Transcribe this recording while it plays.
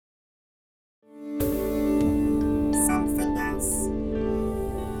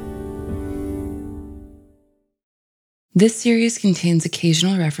This series contains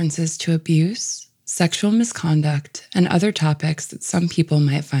occasional references to abuse, sexual misconduct, and other topics that some people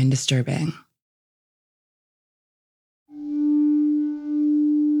might find disturbing.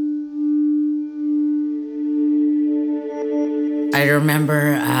 I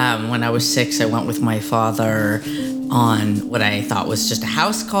remember when I was 6, I went with my father on what I thought was just a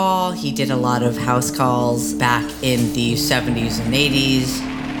house call. He did a lot of house calls back in the 70s and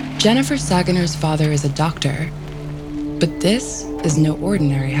 80s. Jennifer Saginer's father is a doctor, but this is no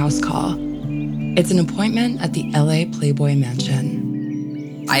ordinary house call. It's an appointment at the LA Playboy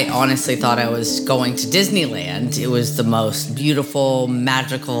Mansion. I honestly thought I was going to Disneyland. It was the most beautiful,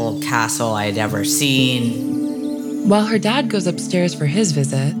 magical castle I had ever seen. While her dad goes upstairs for his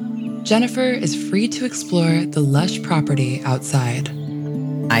visit, Jennifer is free to explore the lush property outside.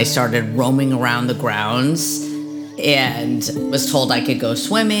 I started roaming around the grounds and was told I could go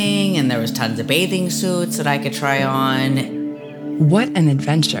swimming, and there was tons of bathing suits that I could try on. What an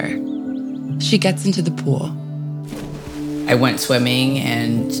adventure. She gets into the pool. I went swimming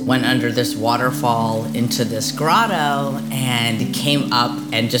and went under this waterfall into this grotto and came up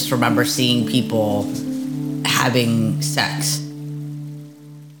and just remember seeing people having sex.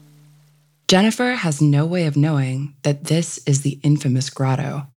 Jennifer has no way of knowing that this is the infamous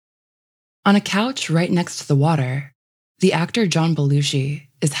grotto. On a couch right next to the water, the actor John Belushi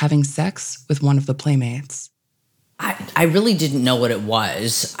is having sex with one of the playmates. I really didn't know what it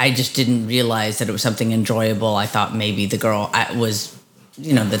was. I just didn't realize that it was something enjoyable. I thought maybe the girl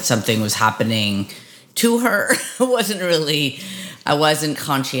that something was happening to her. I wasn't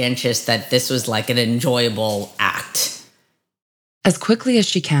conscientious that this was like an enjoyable act. As quickly as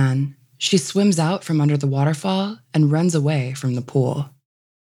she can, she swims out from under the waterfall and runs away from the pool.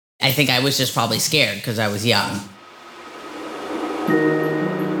 I think I was just probably scared because I was young.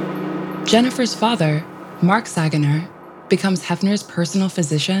 Jennifer's father, Mark Saginer, becomes Hefner's personal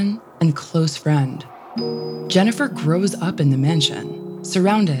physician and close friend. Jennifer grows up in the mansion,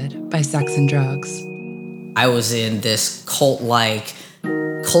 surrounded by sex and drugs. I was in this cult-like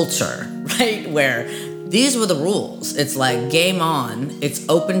culture, right, where these were the rules. It's like game on, it's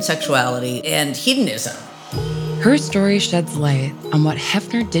open sexuality and hedonism. Her story sheds light on what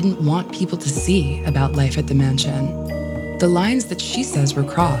Hefner didn't want people to see about life at the mansion, the lines that she says were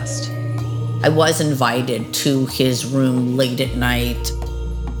crossed. I was invited to his room late at night.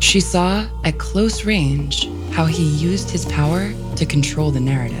 She saw at close range how he used his power to control the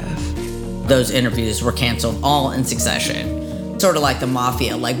narrative. Those interviews were canceled all in succession. Sort of like the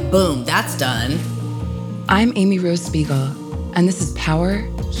mafia, like boom, that's done. I'm Amy Rose Spiegel, and this is Power,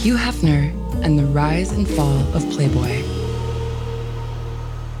 Hugh Hefner, and the Rise and Fall of Playboy.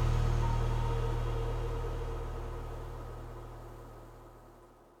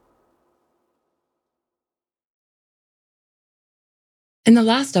 In the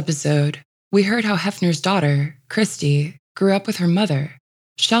last episode, we heard how Hefner's daughter, Christy, grew up with her mother,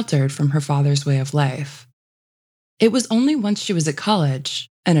 sheltered from her father's way of life. It was only once she was at college,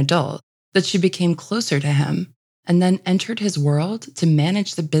 an adult, that she became closer to him and then entered his world to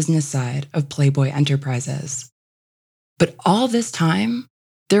manage the business side of Playboy Enterprises. But all this time,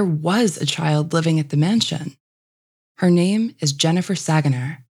 there was a child living at the mansion. Her name is Jennifer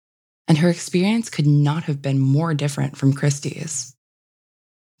Saginer, and her experience could not have been more different from Christy's.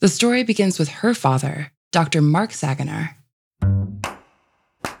 The story begins with her father, Dr. Mark Saginer.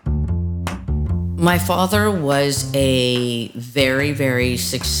 My father was a very, very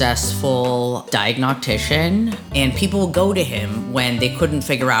successful diagnostician, and people would go to him when they couldn't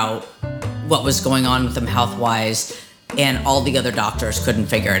figure out what was going on with them health-wise, and all the other doctors couldn't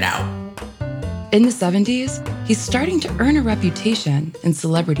figure it out. In the 70s, he's starting to earn a reputation in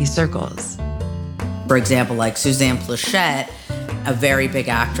celebrity circles. For example, like Suzanne Plachette, a very big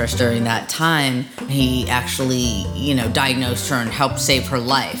actress during that time, he actually, diagnosed her and helped save her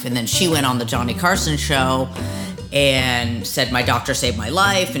life. And then she went on the Johnny Carson show and said, "My doctor saved my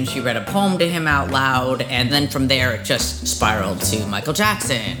life," and she read a poem to him out loud. And then from there, it just spiraled to Michael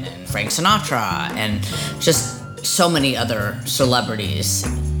Jackson and Frank Sinatra and just so many other celebrities.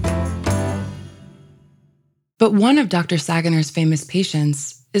 But one of Dr. Saginer's famous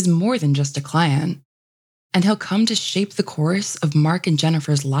patients is more than just a client, and he'll come to shape the course of Mark and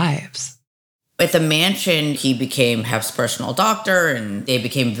Jennifer's lives. At the mansion, he became Hef's personal doctor, and they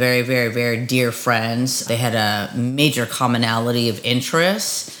became very, very, very dear friends. They had a major commonality of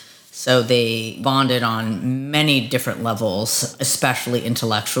interests, so they bonded on many different levels, especially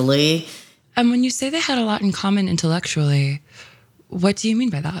intellectually. And when you say they had a lot in common intellectually, what do you mean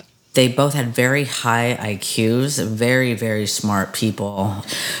by that? They both had very high IQs, very, very smart people.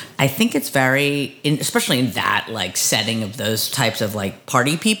 I think it's especially in that like setting of those types of like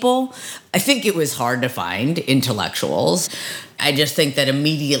party people, I think it was hard to find intellectuals. I just think that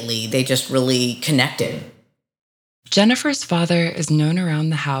immediately they just really connected. Jennifer's father is known around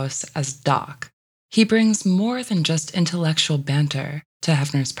the house as Doc. He brings more than just intellectual banter to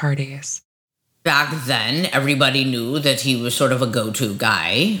Hefner's parties. Back then, everybody knew that he was sort of a go-to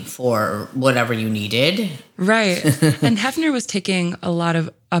guy for whatever you needed. Right. And Hefner was taking a lot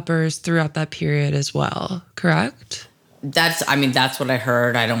of uppers throughout that period as well, correct? That's what I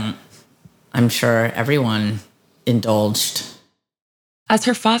heard. I'm sure everyone indulged. As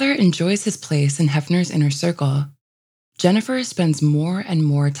her father enjoys his place in Hefner's inner circle, Jennifer spends more and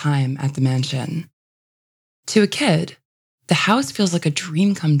more time at the mansion. To a kid, the house feels like a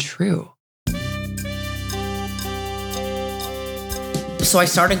dream come true. So I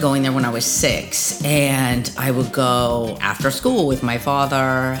started going there when I was 6, and I would go after school with my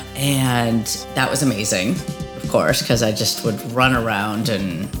father, and that was amazing, of course, because I just would run around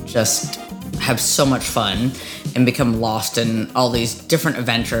and just have so much fun and become lost in all these different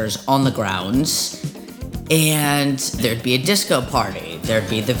adventures on the grounds. And there'd be a disco party. There'd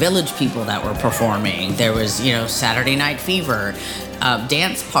be the village people that were performing. There was, Saturday Night Fever,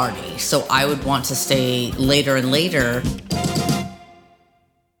 dance party. So I would want to stay later and later.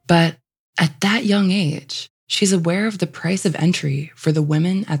 But at that young age, she's aware of the price of entry for the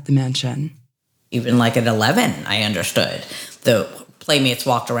women at the mansion. Even like at 11, I understood. The playmates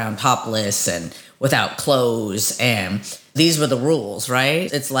walked around topless and without clothes, and these were the rules,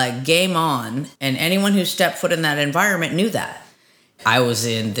 right? It's like game on, and anyone who stepped foot in that environment knew that. I was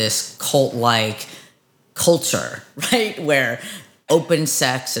in this cult-like culture, right, where open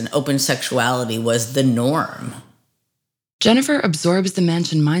sex and open sexuality was the norm. Jennifer absorbs the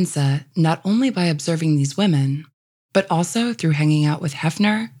mansion mindset not only by observing these women, but also through hanging out with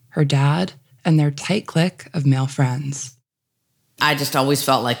Hefner, her dad, and their tight clique of male friends. I just always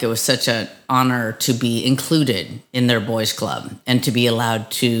felt like it was such an honor to be included in their boys' club and to be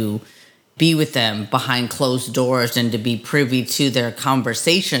allowed to be with them behind closed doors and to be privy to their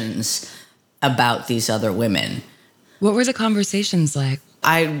conversations about these other women. What were the conversations like?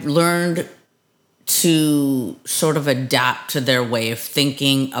 I learned to sort of adapt to their way of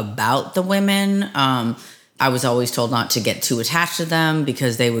thinking about the women. I was always told not to get too attached to them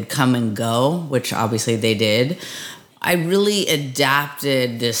because they would come and go, which obviously they did. I really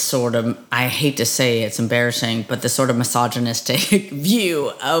adapted this sort of, I hate to say it's embarrassing, but this sort of misogynistic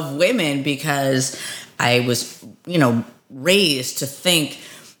view of women because I was, raised to think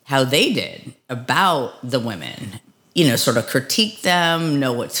how they did about the women. Sort of critique them,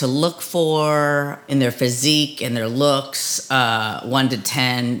 know what to look for in their physique and their looks, 1 to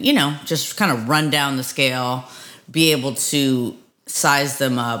 10, just kind of run down the scale, be able to size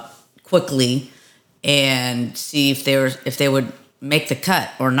them up quickly and see if they would make the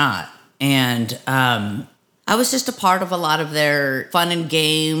cut or not. And I was just a part of a lot of their fun and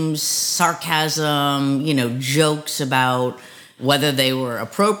games, sarcasm, jokes about whether they were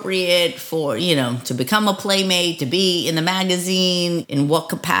appropriate for, to become a playmate, to be in the magazine, in what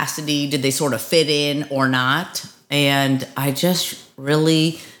capacity did they sort of fit in or not. And I just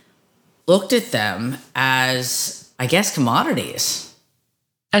really looked at them as, I guess, commodities.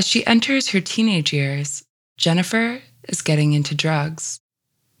 As she enters her teenage years, Jennifer is getting into drugs.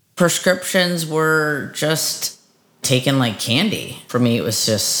 Prescriptions were just taken like candy. For me, it was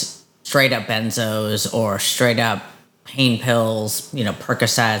just straight up benzos or straight up pain pills,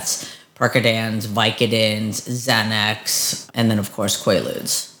 Percocets, Percodans, Vicodins, Xanax, and then, of course,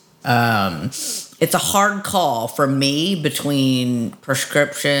 Quaaludes. It's a hard call for me between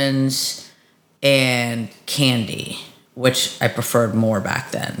prescriptions and candy, which I preferred more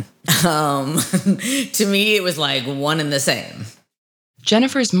back then. To me, it was like one and the same.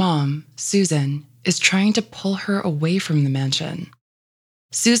 Jennifer's mom, Susan, is trying to pull her away from the mansion.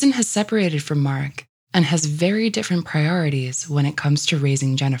 Susan has separated from Mark and has very different priorities when it comes to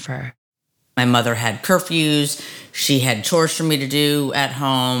raising Jennifer. My mother had curfews. She had chores for me to do at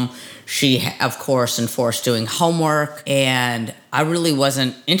home. She, of course, enforced doing homework. And I really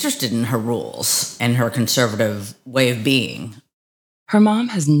wasn't interested in her rules and her conservative way of being. Her mom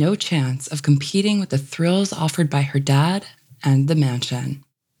has no chance of competing with the thrills offered by her dad and the mansion.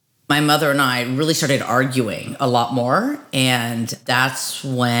 My mother and I really started arguing a lot more, and that's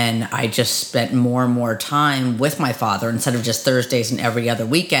when I just spent more and more time with my father. Instead of just Thursdays and every other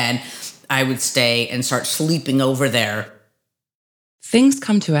weekend, I would stay and start sleeping over there. Things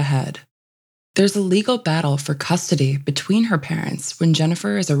come to a head. There's a legal battle for custody between her parents when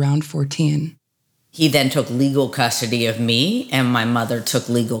Jennifer is around 14. He then took legal custody of me, and my mother took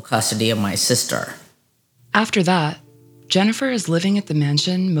legal custody of my sister. After that, Jennifer is living at the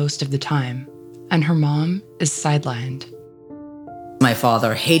mansion most of the time, and her mom is sidelined. My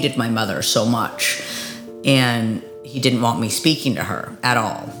father hated my mother so much, and he didn't want me speaking to her at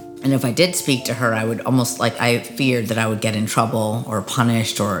all. And if I did speak to her, I feared that I would get in trouble or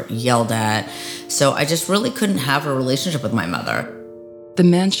punished or yelled at. So I just really couldn't have a relationship with my mother. The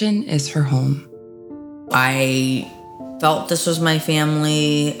mansion is her home. I felt this was my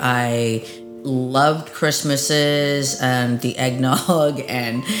family. I loved Christmases and the eggnog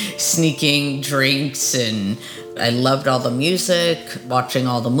and sneaking drinks, and I loved all the music, watching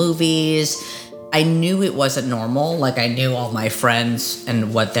all the movies. I knew it wasn't normal. Like, I knew all my friends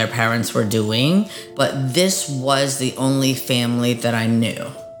and what their parents were doing, but this was the only family that I knew.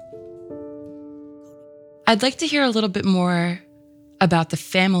 I'd like to hear a little bit more about the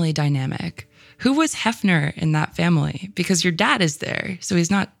family dynamic. Who was Hefner in that family? Because your dad is there, so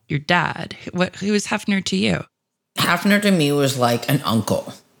he's not your dad. Who is Hefner to you? Hefner to me was like an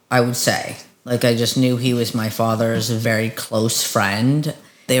uncle, I would say. Like, I just knew he was my father's very close friend.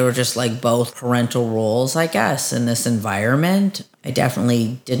 They were just like both parental roles, I guess, in this environment. I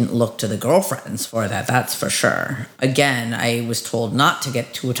definitely didn't look to the girlfriends for that, that's for sure. Again, I was told not to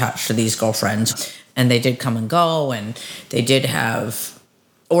get too attached to these girlfriends, and they did come and go, and they did have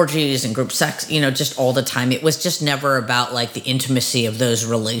orgies and group sex, just all the time. It was just never about like the intimacy of those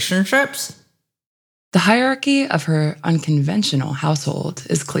relationships. The hierarchy of her unconventional household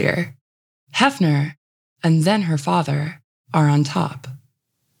is clear. Hefner, and then her father, are on top.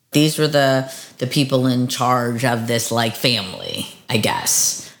 These were the people in charge of this like family, I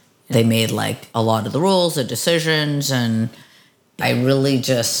guess. They made like a lot of the rules, the decisions, and I really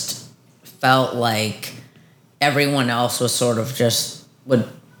just felt like everyone else was sort of just would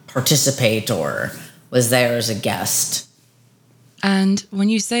participate or was there as a guest. And when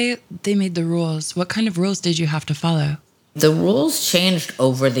you say they made the rules, what kind of rules did you have to follow? The rules changed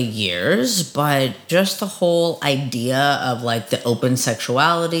over the years, but just the whole idea of like the open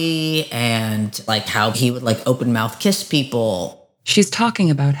sexuality and like how he would like open mouth kiss people. She's talking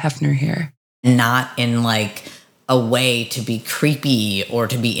about Hefner here. Not in like a way to be creepy or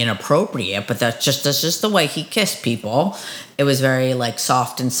to be inappropriate, but that's just the way he kissed people. It was very like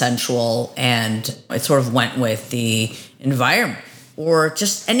soft and sensual, and it sort of went with the environment. Or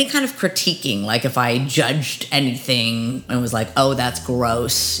just any kind of critiquing, like if I judged anything and was like, oh, that's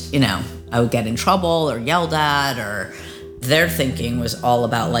gross, I would get in trouble or yelled at, or their thinking was all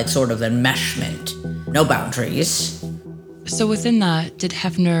about like sort of enmeshment, no boundaries. So within that,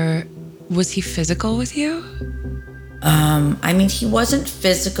 was he physical with you? He wasn't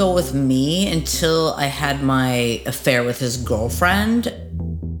physical with me until I had my affair with his girlfriend.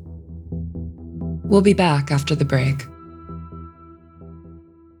 We'll be back after the break.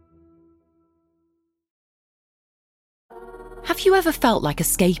 Have you ever felt like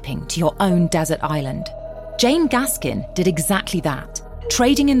escaping to your own desert island? Jane Gaskin did exactly that,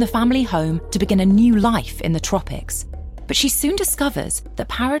 trading in the family home to begin a new life in the tropics. But she soon discovers that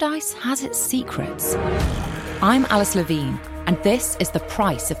paradise has its secrets. I'm Alice Levine, and this is The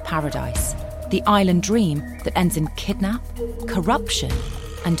Price of Paradise, the island dream that ends in kidnap, corruption,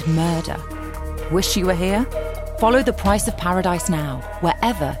 and murder. Wish you were here? Follow The Price of Paradise now,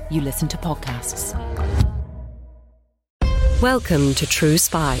 wherever you listen to podcasts. Welcome to True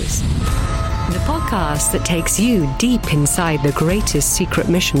Spies, the podcast that takes you deep inside the greatest secret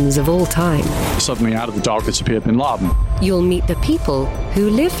missions of all time. Suddenly, out of the dark, appeared Bin Laden. You'll meet the people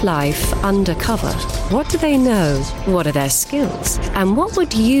who live life undercover. What do they know? What are their skills? And what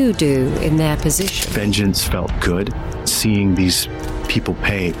would you do in their position? Vengeance felt good. Seeing these people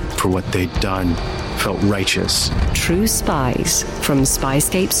pay for what they'd done felt righteous. True Spies from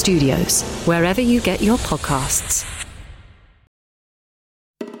Spyscape Studios, wherever you get your podcasts.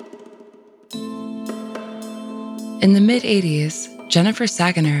 In the mid-'80s, Jennifer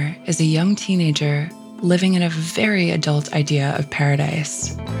Sagener is a young teenager living in a very adult idea of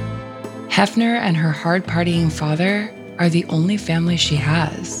paradise. Hefner and her hard-partying father are the only family she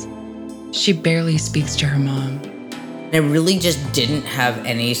has. She barely speaks to her mom. I really just didn't have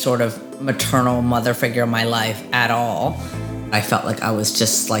any sort of maternal mother figure in my life at all. I felt like I was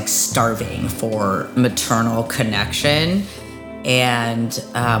just like starving for maternal connection and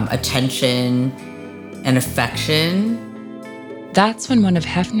attention and affection. That's when one of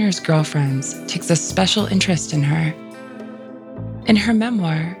Hefner's girlfriends takes a special interest in her. In her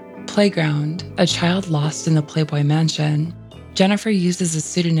memoir, Playground, A Child Lost in the Playboy Mansion, Jennifer uses the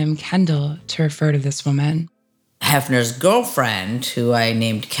pseudonym Kendall to refer to this woman. Hefner's girlfriend, who I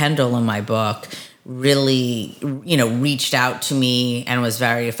named Kendall in my book, really, reached out to me and was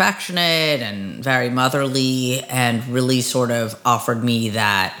very affectionate and very motherly and really sort of offered me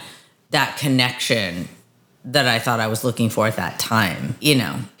that connection that I thought I was looking for at that time.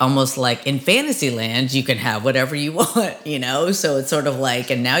 Almost like in Fantasyland, you can have whatever you want, So it's sort of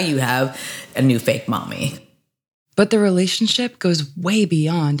like, and now you have a new fake mommy. But the relationship goes way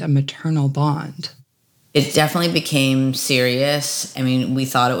beyond a maternal bond. It definitely became serious. I mean, we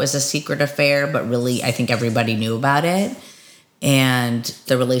thought it was a secret affair, but really, I think everybody knew about it. And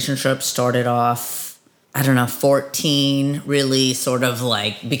the relationship started off, 14, really sort of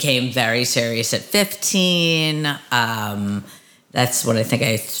like became very serious at 15. That's when I think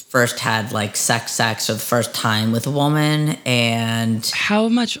I first had like sex for the first time with a woman. And how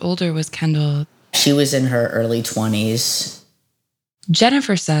much older was Kendall? She was in her early 20s.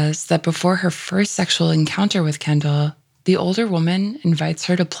 Jennifer says that before her first sexual encounter with Kendall, the older woman invites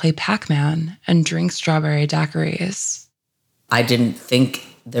her to play Pac-Man and drink strawberry daiquiris. I didn't think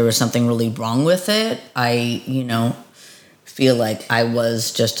there was something really wrong with it. I, feel like I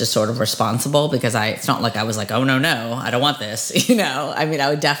was just as sort of responsible because it's not like I was like, oh, no, I don't want this. I mean, I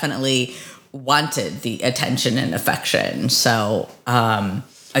would definitely wanted the attention and affection. So,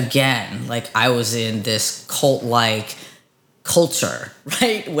 again, like I was in this cult-like culture,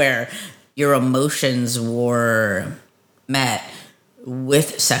 right? Where your emotions were met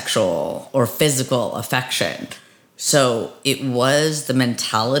with sexual or physical affection. So it was the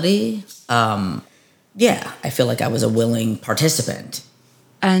mentality. I feel like I was a willing participant.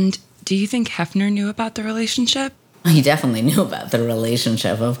 And do you think Hefner knew about the relationship? He definitely knew about the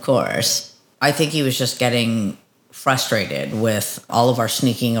relationship, of course. I think he was just getting frustrated with all of our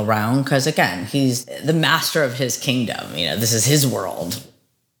sneaking around because, again, he's the master of his kingdom. This is his world.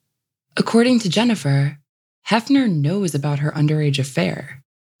 According to Jennifer, Hefner knows about her underage affair,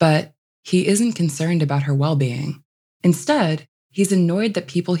 but he isn't concerned about her well-being. Instead, he's annoyed that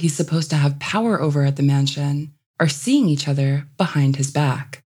people he's supposed to have power over at the mansion are seeing each other behind his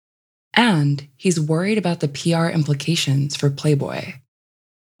back. And he's worried about the PR implications for Playboy.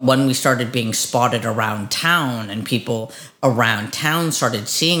 When we started being spotted around town and people around town started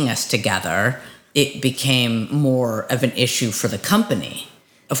seeing us together, it became more of an issue for the company.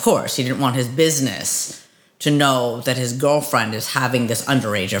 Of course, he didn't want his business to know that his girlfriend is having this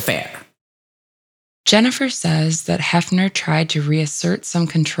underage affair. Jennifer says that Hefner tried to reassert some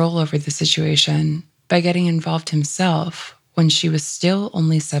control over the situation by getting involved himself when she was still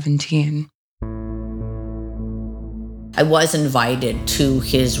only 17. I was invited to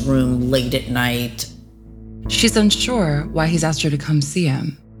his room late at night. She's unsure why he's asked her to come see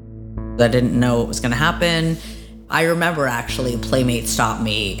him. I didn't know what was going to happen. I remember actually a playmate stopped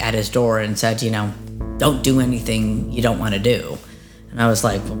me at his door and said, don't do anything you don't want to do. And I was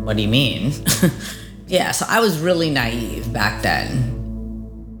like, well, what do you mean? Yeah, so I was really naive back then.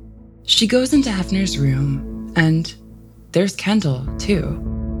 She goes into Hefner's room, and there's Kendall, too.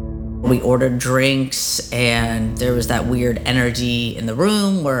 We ordered drinks, and there was that weird energy in the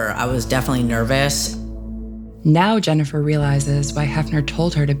room where I was definitely nervous. Now Jennifer realizes why Hefner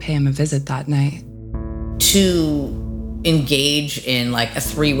told her to pay him a visit that night. To engage in like a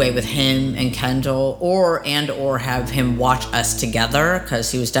 3-way with him and Kendall, or have him watch us together, because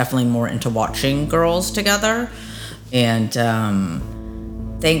he was definitely more into watching girls together. And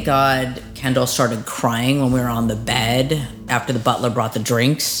thank God Kendall started crying when we were on the bed after the butler brought the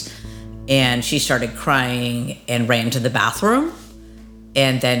drinks. And she started crying and ran to the bathroom.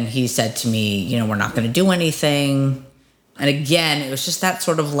 And then he said to me, we're not going to do anything. And again, it was just that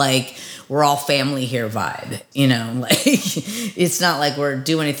sort of like, we're all family here vibe, like it's not like we're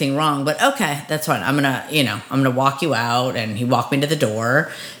doing anything wrong, but okay, that's fine. I'm going to walk you out. And he walked me to the door,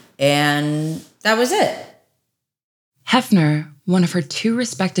 and that was it. Hefner, one of her 2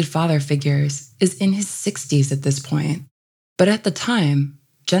 respected father figures, is in his 60s at this point. But at the time,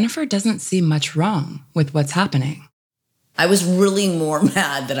 Jennifer doesn't see much wrong with what's happening. I was really more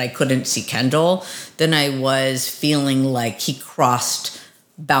mad that I couldn't see Kendall than I was feeling like he crossed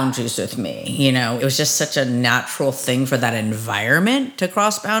boundaries with me. It was just such a natural thing for that environment to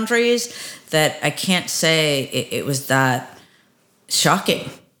cross boundaries that I can't say it was that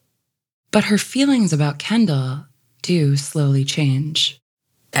shocking. But her feelings about Kendall do slowly change.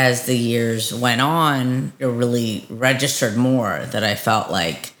 As the years went on, it really registered more that I felt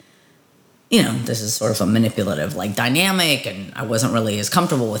like, this is sort of a manipulative dynamic, and I wasn't really as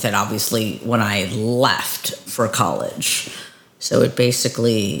comfortable with it, obviously, when I left for college. So it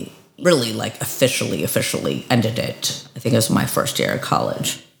basically, really officially ended it. I think it was my first year at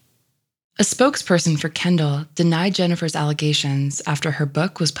college. A spokesperson for Kendall denied Jennifer's allegations after her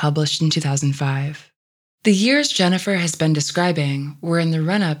book was published in 2005. The years Jennifer has been describing were in the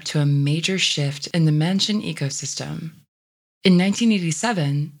run-up to a major shift in the mansion ecosystem. In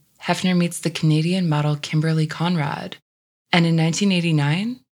 1987, Hefner meets the Canadian model Kimberly Conrad, and in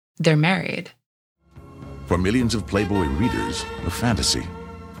 1989, they're married. For millions of Playboy readers, a fantasy.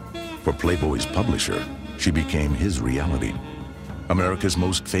 For Playboy's publisher, she became his reality. America's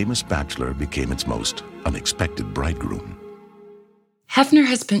most famous bachelor became its most unexpected bridegroom. Hefner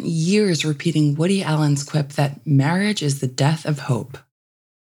has spent years repeating Woody Allen's quip that marriage is the death of hope.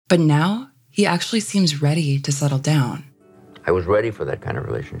 But now, he actually seems ready to settle down. I was ready for that kind of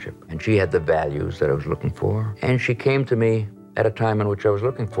relationship, and she had the values that I was looking for, and she came to me at a time in which I was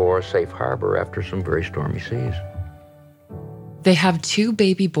looking for a safe harbor after some very stormy seas. They have 2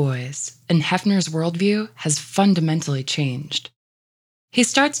 baby boys, and Hefner's worldview has fundamentally changed. He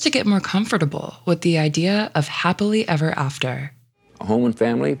starts to get more comfortable with the idea of happily ever after. A home and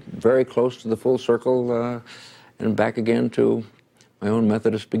family, very close to the full circle, and back again to my own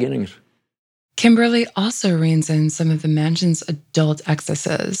Methodist beginnings. Kimberly also reins in some of the mansion's adult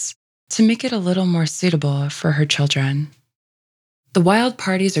excesses to make it a little more suitable for her children. The wild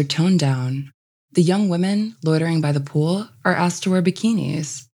parties are toned down. The young women loitering by the pool are asked to wear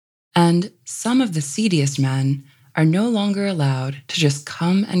bikinis. And some of the seediest men are no longer allowed to just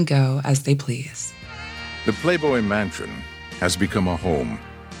come and go as they please. The Playboy Mansion has become a home.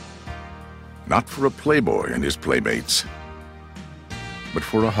 Not for a Playboy and his playmates, but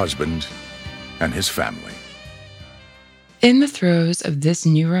for a husband and his family. In the throes of this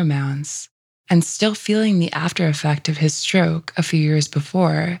new romance, and still feeling the after effect of his stroke a few years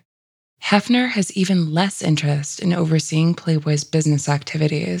before, Hefner has even less interest in overseeing Playboy's business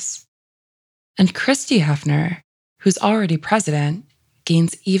activities. And Christy Hefner, who's already president,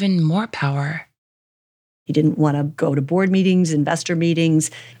 gains even more power. He didn't want to go to board meetings, investor meetings,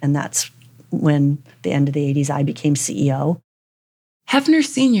 and that's when, the end of the 80s, I became CEO. Hefner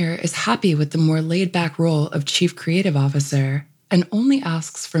Sr. is happy with the more laid-back role of chief creative officer and only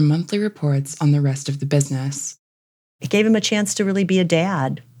asks for monthly reports on the rest of the business. It gave him a chance to really be a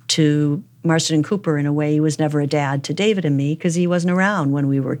dad to Marston and Cooper in a way he was never a dad to David and me because he wasn't around when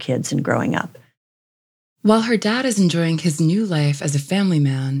we were kids and growing up. While her dad is enjoying his new life as a family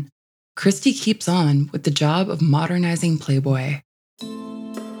man, Christy keeps on with the job of modernizing Playboy.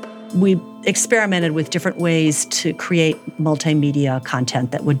 We experimented with different ways to create multimedia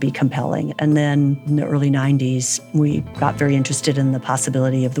content that would be compelling. And then in the early 90s, we got very interested in the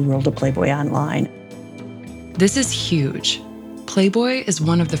possibility of the world of Playboy online. This is huge. Playboy is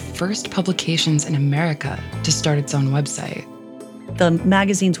one of the first publications in America to start its own website. The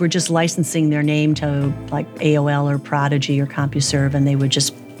magazines were just licensing their name to like AOL or Prodigy or CompuServe, and they would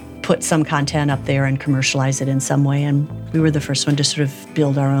just put some content up there and commercialize it in some way. And we were the first one to sort of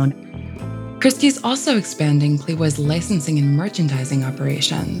build our own. Christie's also expanding Playboy's licensing and merchandising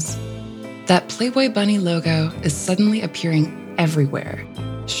operations. That Playboy bunny logo is suddenly appearing everywhere.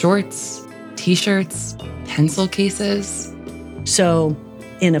 Shorts, t-shirts, pencil cases. So,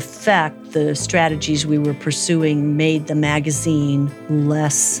 in effect, the strategies we were pursuing made the magazine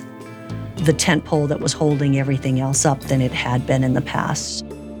less the tentpole that was holding everything else up than it had been in the past.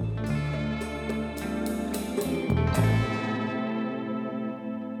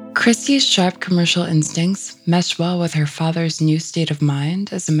 Christie's sharp commercial instincts meshed well with her father's new state of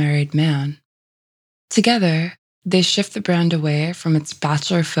mind as a married man. Together, they shift the brand away from its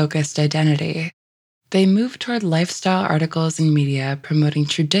bachelor-focused identity. They move toward lifestyle articles and media promoting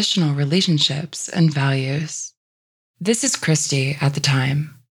traditional relationships and values. This is Christy at the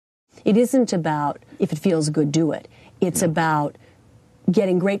time. It isn't about if it feels good, do it. It's about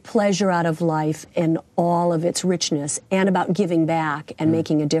getting great pleasure out of life and all of its richness, and about giving back and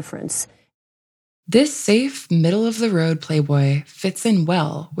making a difference. This safe, middle-of-the-road Playboy fits in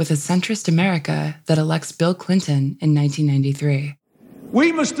well with a centrist America that elects Bill Clinton in 1993.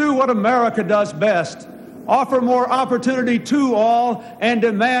 We must do what America does best, offer more opportunity to all and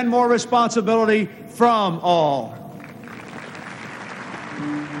demand more responsibility from all.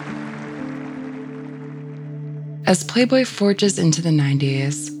 As Playboy forges into the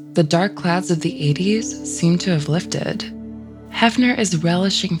 90s, the dark clouds of the 80s seem to have lifted. Hefner is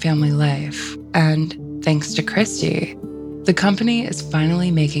relishing family life, and thanks to Christy, the company is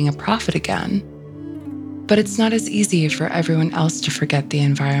finally making a profit again. But it's not as easy for everyone else to forget the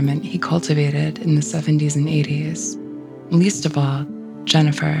environment he cultivated in the 70s and 80s. Least of all,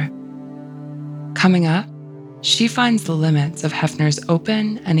 Jennifer. Coming up, She finds the limits of Hefner's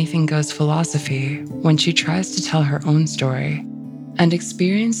open, anything-goes philosophy when she tries to tell her own story and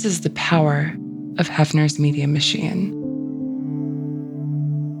experiences the power of Hefner's media machine.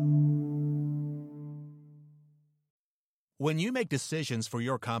 When you make decisions for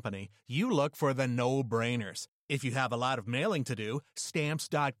your company, you look for the no-brainers. If you have a lot of mailing to do,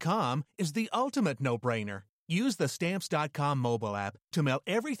 Stamps.com is the ultimate no-brainer. Use the Stamps.com mobile app to mail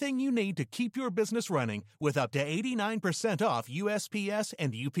everything you need to keep your business running with up to 89% off USPS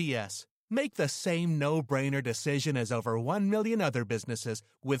and UPS. Make the same no-brainer decision as over 1 million other businesses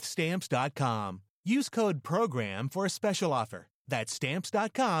with Stamps.com. Use code PROGRAM for a special offer. That's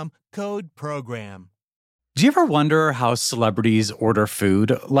Stamps.com, code PROGRAM. Do you ever wonder how celebrities order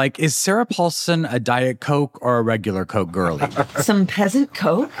food? Like, is Sarah Paulson a Diet Coke or a regular Coke girlie? Some peasant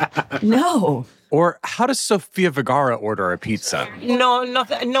Coke? No. Or how does Sofia Vergara order a pizza? No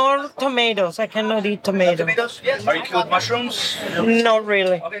tomatoes. I cannot eat tomatoes. Yes. Are you good with mushrooms? Not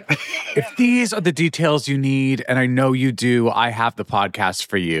really. If these are the details you need, and I know you do, I have the podcast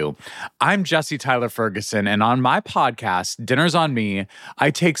for you. I'm Jesse Tyler Ferguson, and on my podcast, Dinners on Me,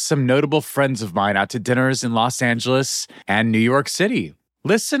 I take some notable friends of mine out to dinners in Los Angeles and New York City.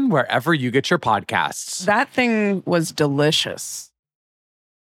 Listen wherever you get your podcasts. That thing was delicious.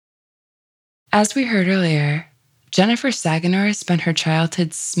 As we heard earlier, Jennifer Saganor spent her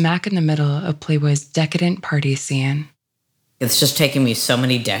childhood smack in the middle of Playboy's decadent party scene. It's just taken me so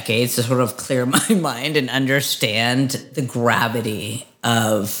many decades to sort of clear my mind and understand the gravity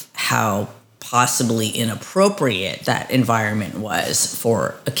of how possibly inappropriate that environment was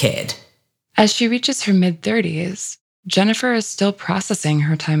for a kid. As she reaches her mid-30s, Jennifer is still processing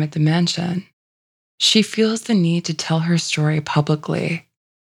her time at the mansion. She feels the need to tell her story publicly.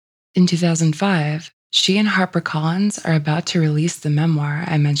 In 2005, she and HarperCollins are about to release the memoir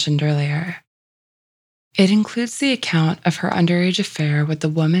I mentioned earlier. It includes the account of her underage affair with the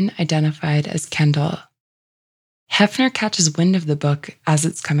woman identified as Kendall. Hefner catches wind of the book as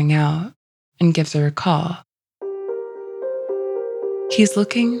it's coming out and gives her a call. He's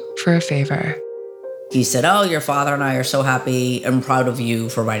looking for a favor. He said, your father and I are so happy and proud of you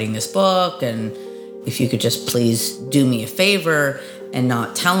for writing this book, and if you could just please do me a favor and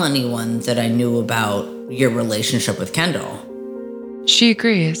not tell anyone that I knew about your relationship with Kendall. She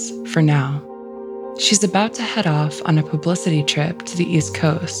agrees, for now. She's about to head off on a publicity trip to the East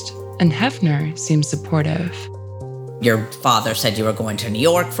Coast, and Hefner seems supportive. Your father said you were going to New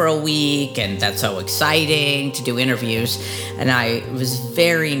York for a week, and that's so exciting to do interviews. And I was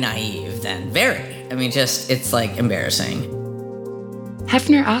very naive then, it's like embarrassing.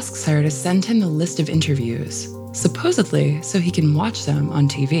 Hefner asks her to send him the list of interviews, supposedly so he can watch them on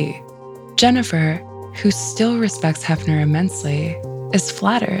TV. Jennifer, who still respects Hefner immensely, is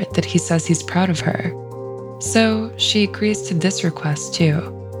flattered that he says he's proud of her. So she agrees to this request too.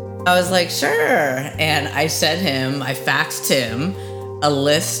 I was like, sure. And I faxed him a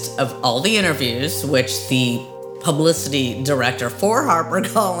list of all the interviews, which the publicity director for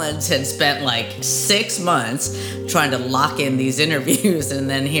HarperCollins had spent like 6 months trying to lock in these interviews. And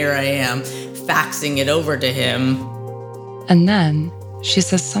then here I am faxing it over to him. And then she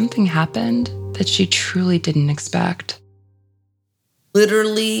says something happened that she truly didn't expect.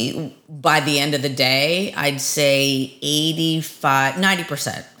 Literally, by the end of the day, I'd say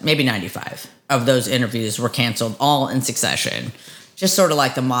 90%, maybe 95 of those interviews were canceled all in succession. Just sort of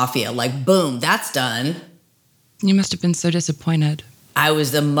like the mafia, like, boom, that's done. You must have been so disappointed. I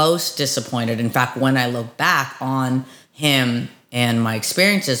was the most disappointed. In fact, when I look back on him and my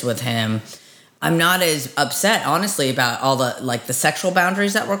experiences with him, I'm not as upset, honestly, about all the sexual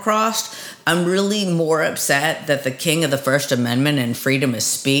boundaries that were crossed. I'm really more upset that the king of the First Amendment and freedom of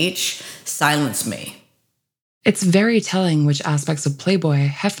speech silenced me. It's very telling which aspects of Playboy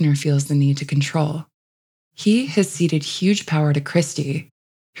Hefner feels the need to control. He has ceded huge power to Christie,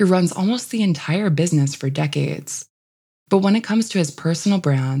 who runs almost the entire business for decades. But when it comes to his personal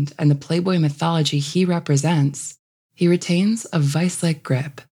brand and the Playboy mythology he represents, he retains a vice-like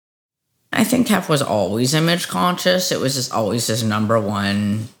grip. I think Hef was always image conscious. It was just always his number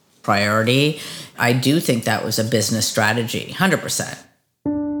one priority. I do think that was a business strategy, 100%.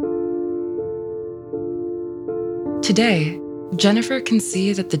 Today, Jennifer can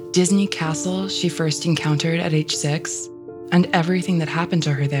see that the Disney castle she first encountered at age 6 and everything that happened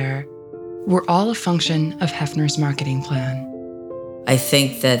to her there were all a function of Hefner's marketing plan. I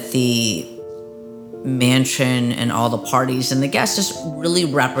think that the mansion and all the parties and the guests just really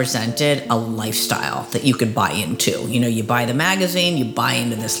represented a lifestyle that you could buy into. You buy the magazine, you buy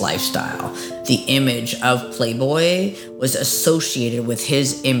into this lifestyle. The image of Playboy was associated with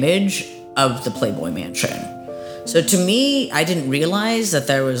his image of the Playboy mansion. So to me, I didn't realize that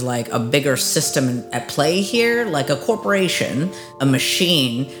there was like a bigger system at play here, like a corporation, a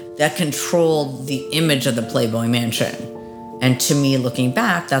machine that controlled the image of the Playboy Mansion. And to me, looking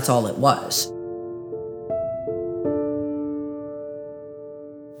back, that's all it was.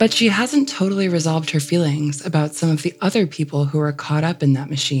 But she hasn't totally resolved her feelings about some of the other people who are caught up in that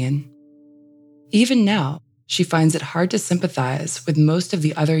machine. Even now, she finds it hard to sympathize with most of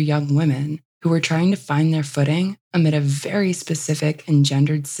the other young women who are trying to find their footing amid a very specific and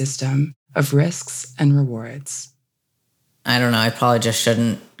gendered system of risks and rewards. I don't know, I probably just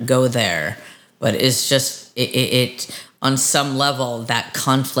shouldn't go there, but it's just, it on some level, that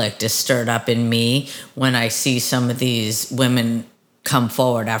conflict is stirred up in me when I see some of these women come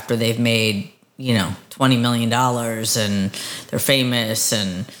forward after they've made, $20 million and they're famous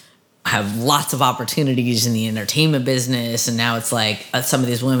and have lots of opportunities in the entertainment business. And now it's like some of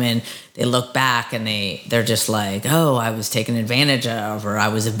these women, they look back and they're just like, oh, I was taken advantage of, or I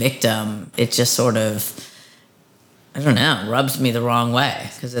was a victim. It just sort of, I don't know, rubs me the wrong way.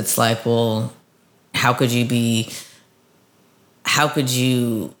 Because it's like, well, how could you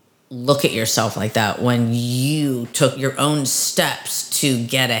look at yourself like that when you took your own steps to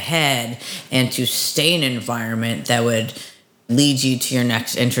get ahead and to stay in an environment that would lead you to your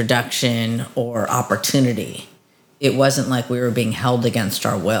next introduction or opportunity? It wasn't like we were being held against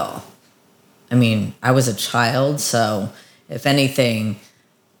our will. I mean, I was a child, so if anything,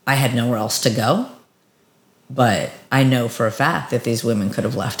 I had nowhere else to go. But I know for a fact that these women could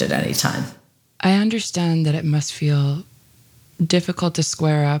have left at any time. I understand that it must feel difficult to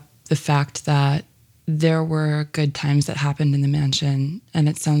square up the fact that there were good times that happened in the mansion, and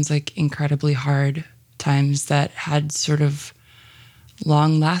it sounds like incredibly hard times that had sort of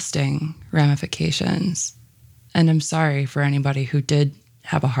long-lasting ramifications. And I'm sorry for anybody who did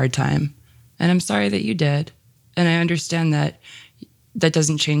have a hard time. And I'm sorry that you did. And I understand that that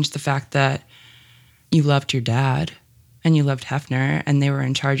doesn't change the fact that you loved your dad and you loved Hefner and they were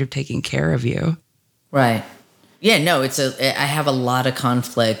in charge of taking care of you. Right. Yeah, no, I have a lot of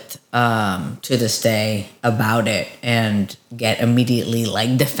conflict to this day about it and get immediately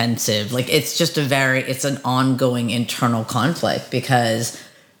like defensive. Like it's just it's an ongoing internal conflict because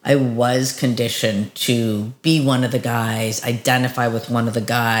I was conditioned to be one of the guys, identify with one of the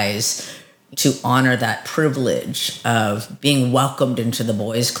guys, to honor that privilege of being welcomed into the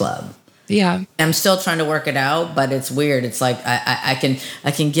boys' club. Yeah. I'm still trying to work it out, but it's weird. It's like I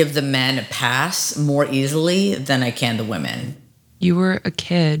can give the men a pass more easily than I can the women. You were a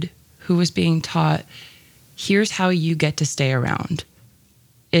kid who was being taught, here's how you get to stay around,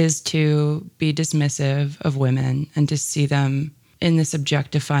 is to be dismissive of women and to see them in this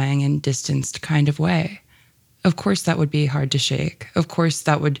objectifying and distanced kind of way. Of course, that would be hard to shake. Of course,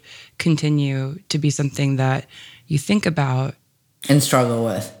 that would continue to be something that you think about. And struggle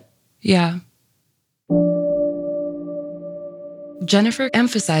with. Yeah. Jennifer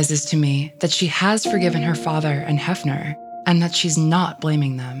emphasizes to me that she has forgiven her father and Hefner and that she's not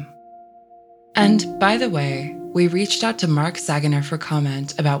blaming them. And by the way, we reached out to Mark Sagener for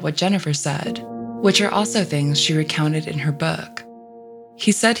comment about what Jennifer said, which are also things she recounted in her book.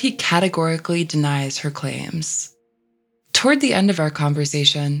 He said he categorically denies her claims. Toward the end of our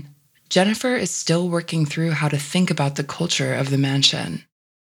conversation, Jennifer is still working through how to think about the culture of the mansion.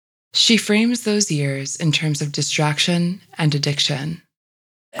 She frames those years in terms of distraction and addiction.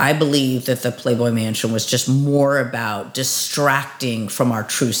 I believe that the Playboy Mansion was just more about distracting from our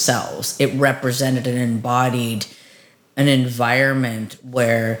true selves. It represented and embodied an environment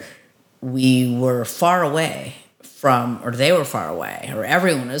where we were far away from, or they were far away, or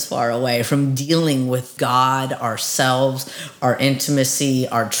everyone was far away from dealing with God, ourselves, our intimacy,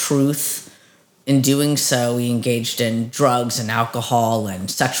 our truth. In doing so, we engaged in drugs and alcohol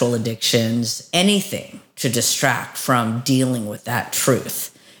and sexual addictions, anything to distract from dealing with that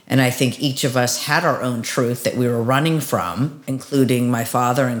truth. And I think each of us had our own truth that we were running from, including my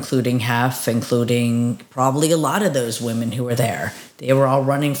father, including Hef, including probably a lot of those women who were there. They were all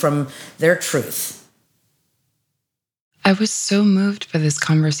running from their truth. I was so moved by this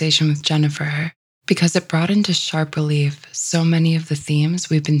conversation with Jennifer because it brought into sharp relief so many of the themes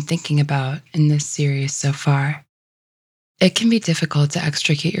we've been thinking about in this series so far. It can be difficult to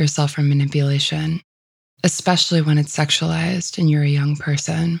extricate yourself from manipulation, especially when it's sexualized and you're a young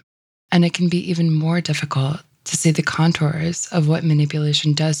person. And it can be even more difficult to see the contours of what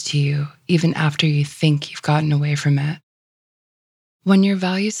manipulation does to you, even after you think you've gotten away from it. When your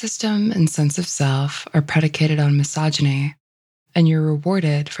value system and sense of self are predicated on misogyny, and you're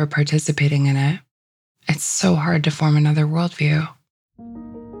rewarded for participating in it, it's so hard to form another worldview.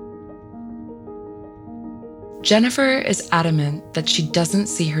 Jennifer is adamant that she doesn't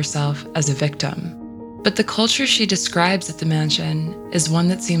see herself as a victim, but the culture she describes at the mansion is one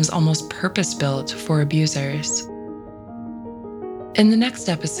that seems almost purpose-built for abusers. In the next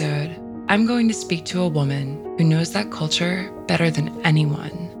episode, I'm going to speak to a woman who knows that culture better than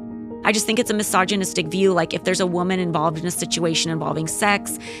anyone. I just think it's a misogynistic view. Like, if there's a woman involved in a situation involving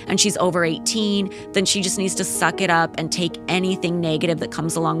sex and she's over 18, then she just needs to suck it up and take anything negative that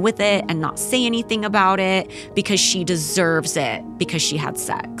comes along with it and not say anything about it because she deserves it because she had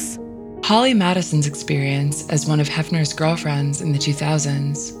sex. Holly Madison's experience as one of Hefner's girlfriends in the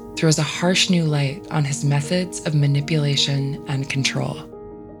 2000s throws a harsh new light on his methods of manipulation and control.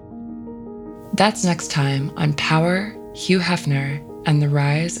 That's next time on Power, Hugh Hefner, and the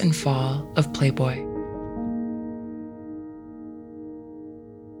Rise and Fall of Playboy.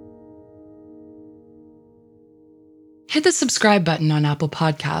 Hit the subscribe button on Apple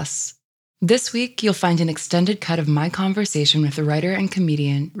Podcasts. This week, you'll find an extended cut of my conversation with the writer and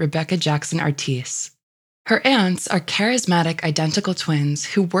comedian Rebecca Jackson Artis. Her aunts are charismatic identical twins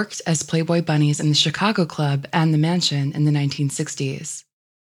who worked as Playboy bunnies in the Chicago Club and the Mansion in the 1960s.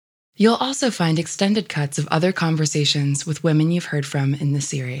 You'll also find extended cuts of other conversations with women you've heard from in the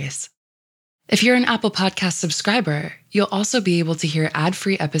series. If you're an Apple Podcast subscriber, you'll also be able to hear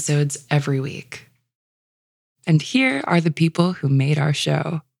ad-free episodes every week. And here are the people who made our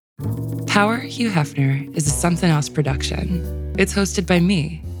show. Power, Hugh Hefner is a Something Else production. It's hosted by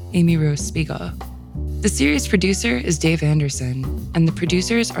me, Amy Rose Spiegel. The series producer is Dave Anderson, and the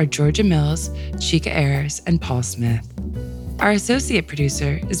producers are Georgia Mills, Chica Ayers, and Paul Smith. Our associate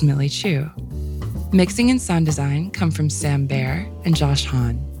producer is Millie Chu. Mixing and sound design come from Sam Baer and Josh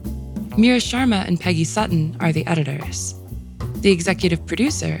Hahn. Mira Sharma and Peggy Sutton are the editors. The executive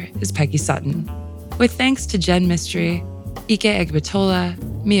producer is Peggy Sutton, with thanks to Jen Mistry, Ike Egbatola,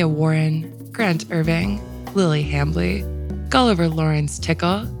 Mia Warren, Grant Irving, Lily Hambley, Gulliver Lawrence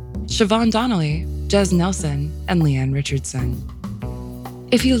Tickle, Siobhan Donnelly, Jez Nelson, and Leanne Richardson.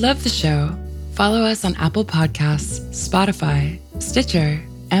 If you love the show, follow us on Apple Podcasts, Spotify, Stitcher,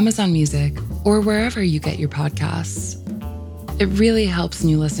 Amazon Music, or wherever you get your podcasts. It really helps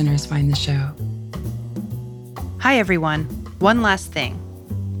new listeners find the show. Hi, everyone. One last thing.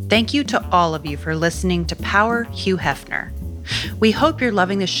 Thank you to all of you for listening to Power, Hugh Hefner. We hope you're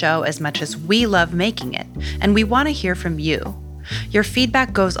loving the show as much as we love making it, and we want to hear from you. Your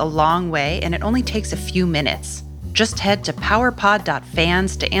feedback goes a long way, and it only takes a few minutes. Just head to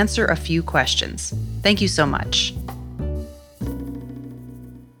powerpod.fans to answer a few questions. Thank you so much.